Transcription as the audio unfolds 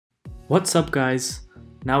What's up guys?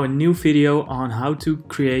 Now a new video on how to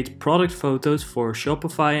create product photos for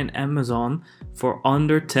Shopify and Amazon for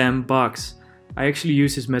under 10 bucks. I actually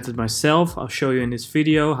use this method myself. I'll show you in this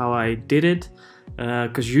video how I did it.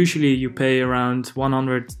 Because usually you pay around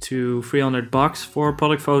 100 to 300 bucks for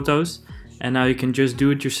product photos, and now you can just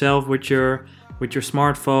do it yourself with your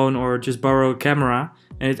smartphone or just borrow a camera,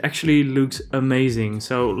 and it actually looks amazing.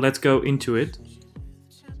 So let's go into it.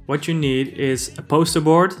 What you need is a poster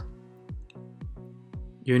board.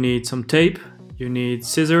 You need some tape, you need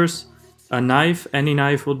scissors, a knife, any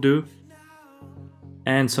knife will do,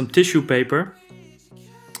 and some tissue paper,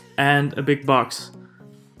 and a big box.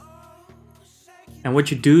 And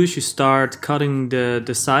what you do is you start cutting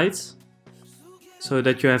the sides so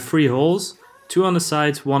that you have 3 holes, 2 on the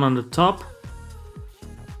sides, 1 on the top.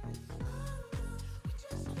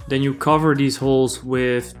 Then you cover these holes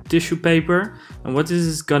with tissue paper, and what this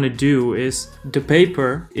is gonna do is the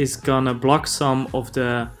paper is gonna block some of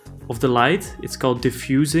the light. It's called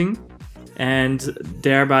diffusing, and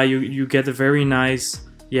thereby you get a very nice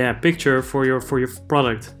picture for your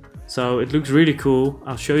product. So it looks really cool.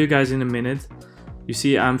 I'll show you guys in a minute. You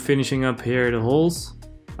see I'm finishing up here the holes.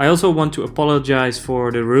 I also want to apologize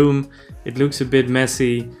for the room. It looks a bit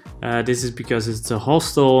messy. This is because it's a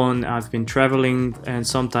hostel and I've been traveling, and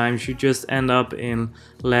sometimes you just end up in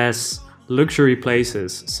less luxury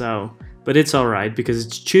places. But it's alright because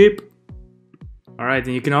it's cheap. Alright,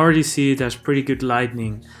 and you can already see it has pretty good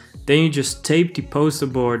lighting. Then you just tape the poster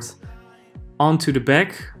board onto the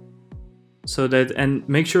back and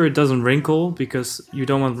make sure it doesn't wrinkle, because you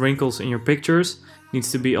don't want wrinkles in your pictures. It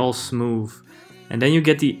needs to be all smooth. And then you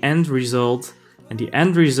get the end result, and the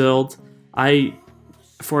end result, I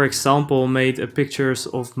for example made pictures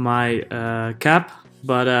of my cap,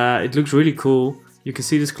 but it looks really cool. You can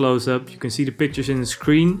see this close up, you can see the pictures in the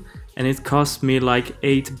screen, and it cost me like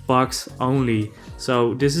 8 bucks only.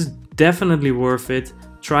 So this is definitely worth it.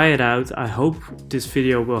 Try it out. I hope this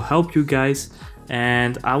video will help you guys,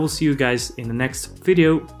 and I will see you guys in the next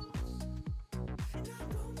video.